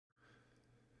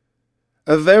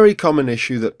A very common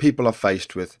issue that people are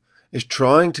faced with is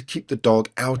trying to keep the dog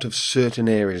out of certain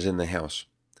areas in the house.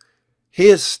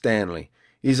 Here's Stanley.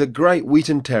 He's a great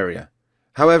Wheaten Terrier.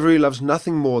 However, he loves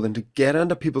nothing more than to get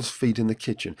under people's feet in the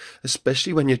kitchen,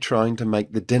 especially when you're trying to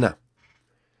make the dinner.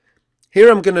 Here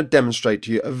I'm going to demonstrate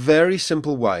to you a very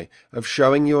simple way of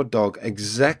showing your dog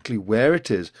exactly where it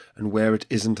is and where it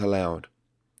isn't allowed.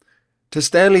 To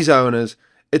Stanley's owners,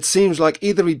 it seems like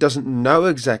either he doesn't know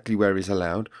exactly where he's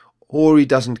allowed or he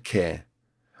doesn't care.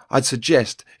 I'd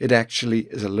suggest it actually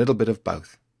is a little bit of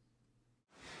both.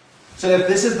 So if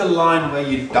this is the line where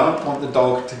you don't want the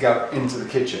dog to go into the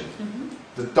kitchen,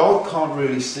 the dog can't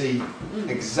really see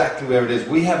exactly where it is.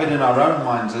 We have it in our own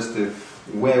minds as to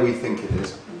where we think it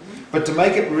is. But to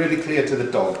make it really clear to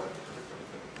the dog,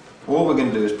 all we're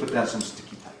going to do is put down some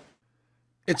sticky tape.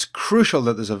 It's crucial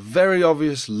that there's a very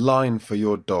obvious line for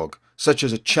your dog, such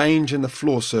as a change in the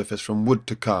floor surface from wood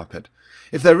to carpet.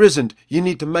 If there isn't, you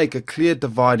need to make a clear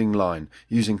dividing line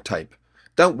using tape.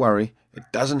 Don't worry, it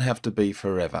doesn't have to be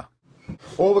forever.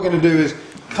 All we're going to do is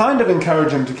kind of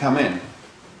encourage him to come in.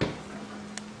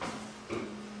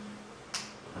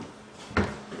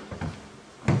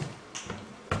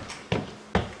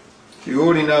 He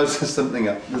already knows there's something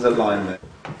up, there's a line there.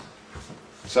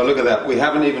 So look at that, we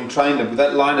haven't even trained him, but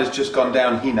that line has just gone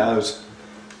down, he knows.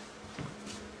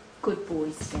 Good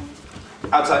boy, Stan.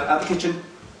 Outside, out the kitchen.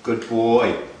 Good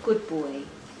boy. Good boy.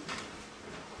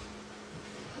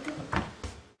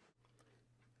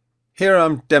 Here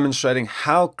I'm demonstrating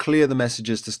how clear the message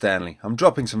is to Stanley. I'm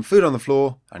dropping some food on the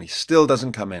floor and he still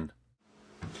doesn't come in.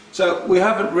 So we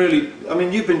haven't really, I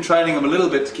mean, you've been training him a little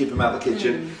bit to keep him out of the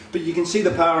kitchen, but you can see the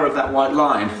power of that white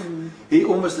line. He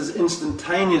almost has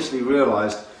instantaneously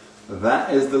realised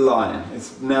that is the line.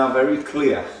 It's now very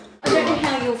clear. I don't know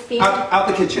how you'll feel. Out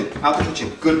the kitchen, out the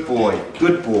kitchen. Good boy,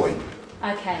 good boy.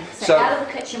 Okay, so out of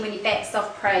the kitchen when he backs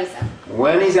off, praise him.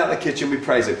 When he's out the kitchen, we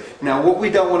praise him. Now what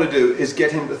we don't want to do is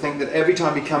get him to think that every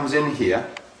time he comes in here,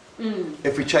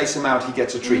 if we chase him out, he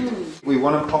gets a treat. We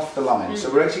want him off the line.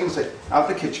 So we're actually going to say, out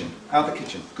the kitchen,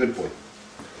 good boy.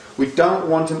 We don't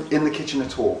want him in the kitchen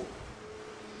at all.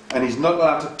 And he's not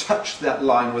allowed to touch that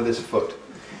line with his foot.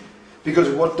 Because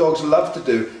what dogs love to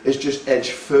do is just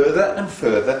edge further and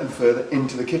further and further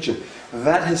into the kitchen.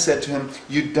 That has said to him,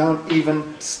 you don't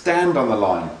even stand on the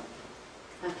line.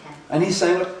 Okay. And he's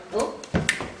saying, look, Oh.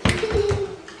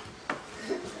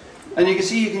 and you can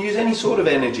see you can use any sort of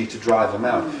energy to drive him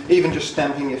out. Even just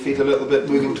stamping your feet a little bit,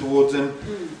 moving towards him.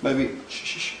 Maybe,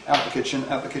 shh, out the kitchen,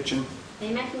 out the kitchen. Are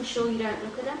you making sure you don't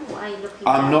look at him, or are you looking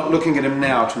I'm at not looking at him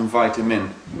now to invite him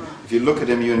in. Right. If you look at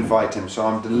him, you invite him. So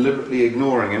I'm deliberately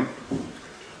ignoring him.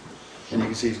 And you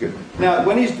can see he's good. Now,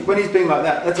 when he's being like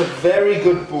that, that's a very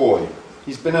good boy.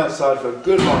 He's been outside for a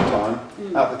good long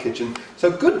time, out the kitchen.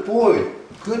 So good boy,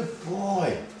 good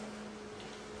boy.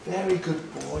 Very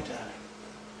good boy,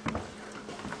 darling.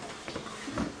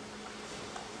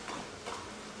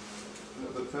 A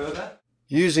little bit further.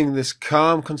 Using this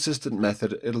calm, consistent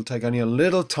method, it'll take only a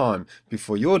little time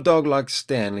before your dog, like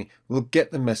Stanley, will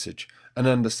get the message and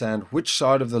understand which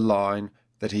side of the line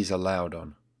that he's allowed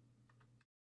on.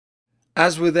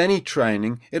 As with any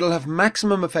training, it'll have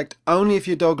maximum effect only if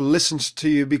your dog listens to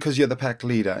you because you're the pack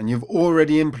leader and you've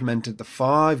already implemented the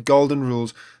 5 golden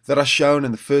rules that are shown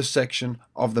in the first section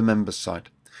of the members site.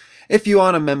 If you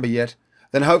aren't a member yet,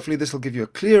 then hopefully this will give you a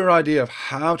clearer idea of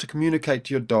how to communicate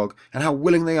to your dog and how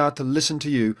willing they are to listen to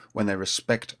you when they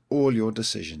respect all your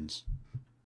decisions.